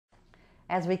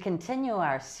As we continue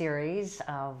our series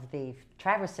of the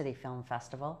Traverse City Film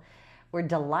Festival, we're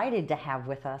delighted to have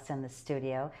with us in the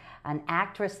studio an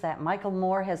actress that Michael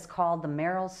Moore has called the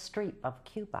Meryl Streep of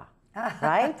Cuba.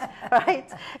 Right? Right?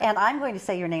 And I'm going to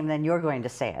say your name, then you're going to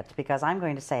say it, because I'm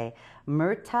going to say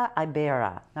Mirtha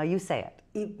Ibarra. Now you say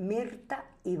it. Mirtha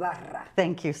Ibarra.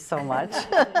 Thank you so much.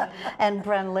 And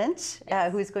Bren Lynch,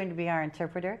 who's going to be our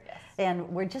interpreter. Yes. And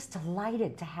we're just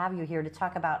delighted to have you here to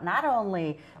talk about not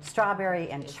only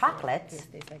strawberry and chocolate,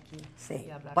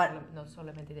 but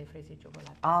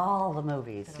all the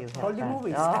movies you have all the done.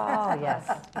 movies. Oh, yes,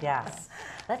 yes.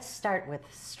 Let's start with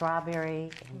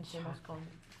strawberry and chocolate.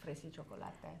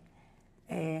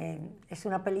 Es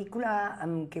una película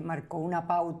que marcó una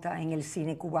pauta en el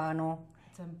cine cubano,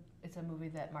 It's a movie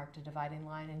that marked a dividing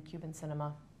line in Cuban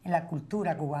cinema, en la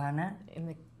cultura cubana, in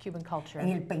the Cuban culture, en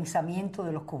el pensamiento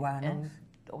de los cubanos,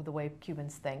 and the way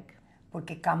Cubans think,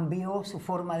 porque cambió su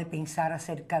forma de pensar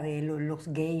acerca de los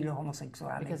gays y los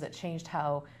homosexuales. because it changed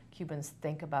how Cubans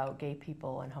think about gay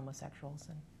people and homosexuals.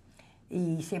 And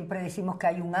Y siempre decimos que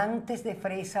hay un antes de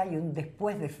fresa y un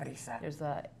después de fresa. there's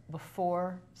a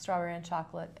before strawberry and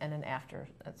chocolate and an after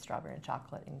strawberry and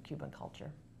chocolate in Cuban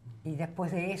culture. Y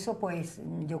después de eso, pues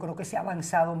yo creo que se ha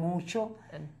avanzado mucho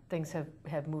And things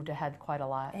have moved ahead quite a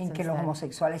lot en since que los then.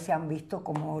 homosexuales se han visto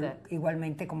como That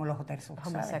igualmente como los heterosexuales.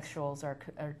 Homosexuals are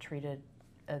treated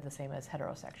the same as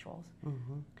heterosexuals.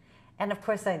 And of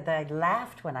course, I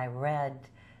laughed when I read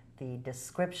the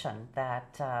description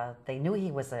that they knew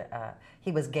he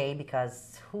was gay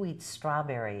because who eats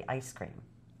strawberry ice cream?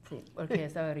 Sí, porque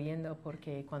estaba riendo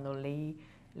porque cuando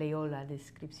leyó la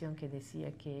descripción que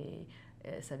decía que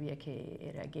sabía que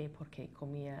era gay porque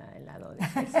comía helado de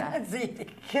fresa. Sí,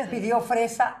 pidió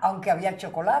fresa aunque había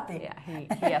chocolate. Yeah,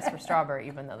 he asked for strawberry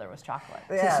even though there was chocolate.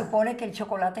 Yeah. Se supone que el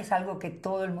chocolate es algo que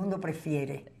todo el mundo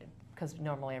prefiere. Because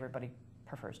normally everybody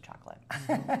prefers chocolate.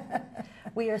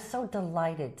 We are so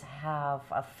delighted to have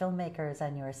filmmakers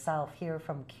and yourself here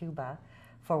from Cuba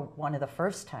for one of the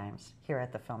first times here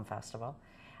at the film festival.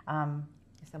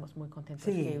 Estamos muy contentos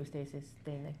Sí. que ustedes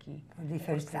estén aquí. The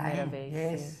first por primera time, vez,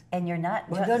 yes. sí. And you're not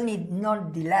We just, don't need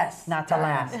not the last. not the time.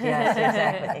 last. Yes,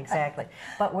 exactly, exactly.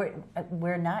 But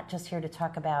we're not just here to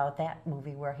talk about that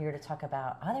movie. We're here to talk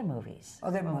about other movies.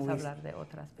 Other Vamos a movies. hablar de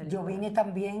otras Yo películas. vine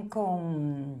también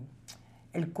con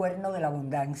El Cuerno de la I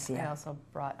Abundancia. also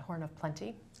brought Horn of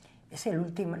Plenty. Es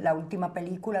la última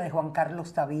película de Juan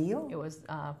Carlos Tavío. It was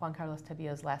Juan Carlos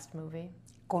Tabia's last movie.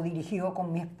 Codirigió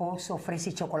con mi esposo Fresa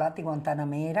y Chocolate y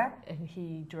Guantanamera, And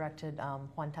he directed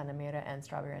Guantanamera and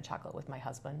Strawberry and Chocolate with my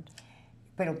husband.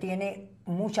 pero tiene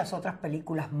muchas otras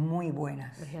películas muy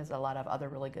buenas. But he has a lot of other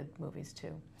really good movies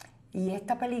too. Y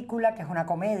esta película, que es una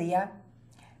comedia,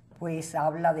 pues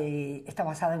está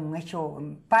basada en un hecho,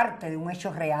 parte de un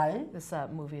hecho real. This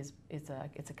movie it's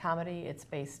a comedy. It's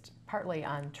based partly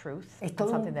on truth, Es on todo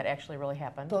something that actually really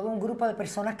happened. Todo un grupo de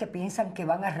personas que piensan que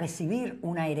van a recibir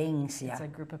una herencia. It's a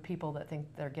group of people that think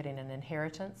they're getting an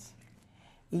inheritance.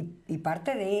 Y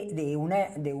parte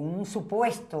de un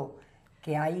supuesto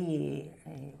que hay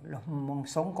los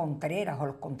Monzón Contreras o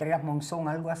los Contreras Monzón,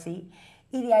 algo así,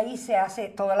 y de ahí se hace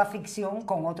toda la ficción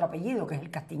con otro apellido, que es el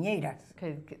Castiñeiras.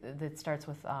 It starts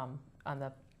with on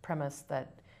the premise that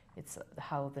it's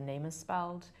how the name is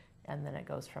spelled, and then it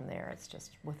goes from there. It's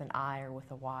just with an I or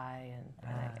with a Y,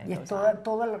 and Y it es goes on.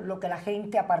 todo lo que la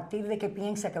gente, a partir de que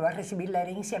piensa que va a recibir la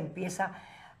herencia, empieza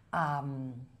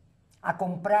a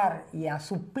comprar y a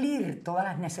suplir todas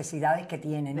las necesidades que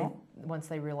tiene, ¿no? Once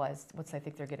they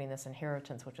think they're getting this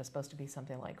inheritance, which is supposed to be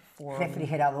something like $4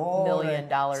 Refrigerador, million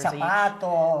each,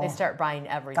 zapatos, they start buying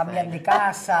everything. cambian de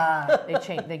casa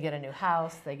They get a new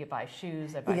house, they buy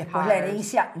shoes, they y buy después la cars,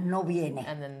 herencia no viene.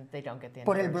 and then they don't get the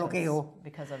Por el inheritance bloqueo.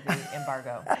 because of the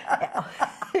embargo.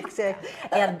 Exactly.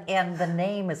 And the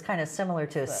name is kind of similar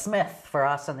to Smith for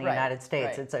us in the Right, United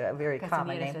States. right. It's a very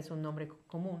common Castiñeiras name. es un nombre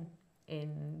común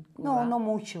en Cuba. No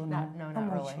mucho, no. No, no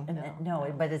not mucho. really. No,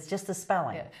 but it's just the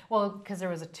spelling. Yeah. Well, because there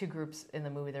was two groups in the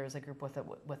movie. There was a group with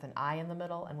an I in the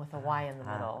middle and with a Y in the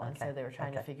middle, and so okay, they were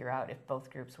trying to okay. figure out if both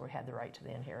groups had the right to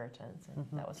the inheritance, and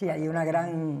that was Sí, part hay of una it.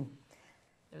 gran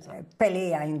There's a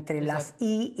pelea entre There's las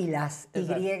I y las Y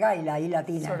there's y la I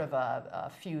latina. sort of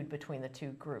a feud between the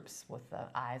two groups with the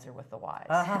I's or with the Y's.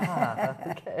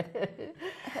 Okay.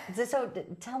 So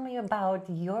tell me about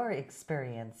your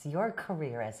experience, your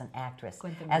career as an actress,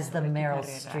 Cuéntame as the sobre tu Meryl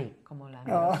carrera Streep. como la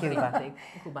Oh. Cuba.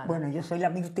 Cubana. Bueno, yo soy la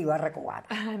Mirtha Ibarra cubana.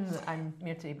 I'm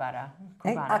Mirtha Ibarra,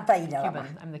 ¿Eh? Cubana. Hasta ahí nada Cuban.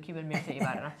 más. I'm the Cuban Mirtha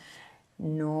Ibarra.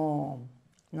 No,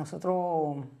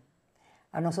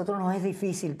 a nosotros nos es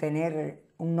difícil tener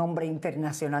un nombre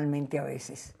internacionalmente a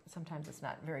veces. Sometimes it's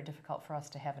not very difficult for us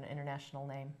to have an international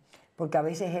name, Porque a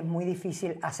veces es muy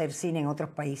difícil hacer cine en otros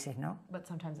países, ¿no? but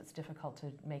sometimes it's difficult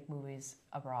to make movies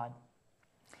abroad.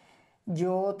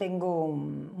 Yo tengo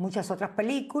muchas otras I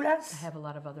películas. have a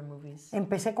lot of other movies.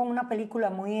 Empecé con una película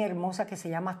muy hermosa que se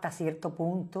llama Hasta cierto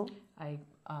punto,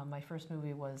 My first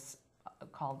movie was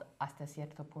called Hasta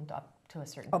cierto punto, up to a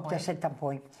certain Up to a point. Certain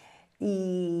Point.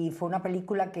 Y fue una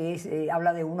película que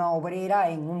habla de una obrera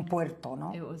en un puerto,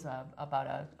 ¿no? It was about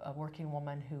a working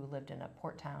woman who lived in a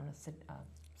port town, a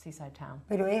seaside town.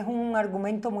 Pero es un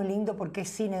argumento muy lindo porque es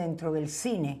cine dentro del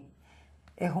cine.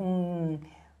 Es un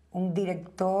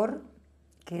director,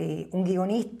 un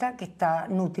guionista que está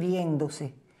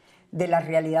nutriéndose de la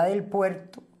realidad del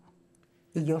puerto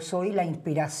y yo soy la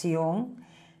inspiración.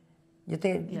 Yo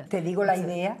te digo la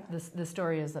idea. The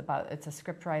story is about, it's a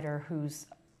scriptwriter who's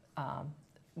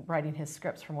writing his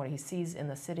scripts from what he sees in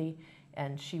the city,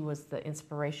 and she was the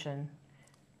inspiration.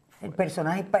 El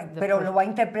personaje, pero lo va a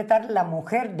interpretar la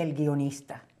mujer del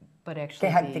guionista, But que actually,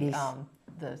 es actriz.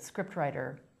 the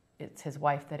scriptwriter, it's his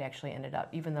wife that actually ended up,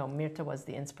 even though Mirtha was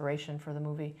the inspiration for the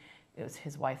movie, it was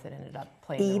his wife that ended up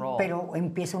playing the role. Pero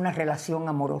empieza una relación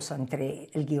amorosa entre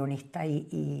el guionista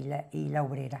y la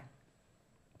obrera.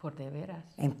 Por de veras.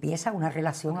 Empieza una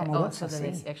relación Okay. amorosa, So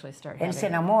then sí. they actually start Él se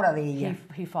having- enamora de ella.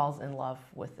 He falls in love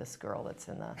with this girl that's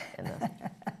in the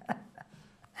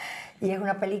Y es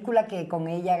una película que con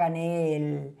ella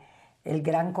gané el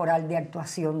gran coral de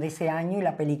actuación de ese año y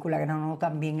la película ganó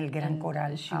también el gran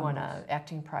coral. She won ambos. an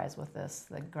acting prize with this,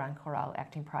 the Grand Choral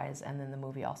acting prize, and then the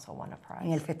movie also won a prize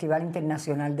En el Festival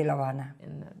Internacional de La Habana.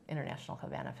 in the International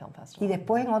Havana Film Y Festival,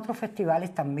 después en otros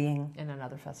festivales también. and in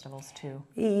other festivals too.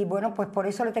 Y bueno, pues por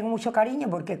eso le tengo mucho cariño,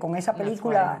 porque con esa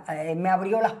película me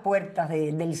abrió las puertas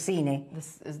del cine.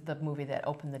 This is the movie that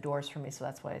opened the doors for me, so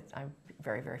that's why I'm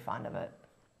very, very fond of it.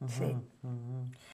 Sí.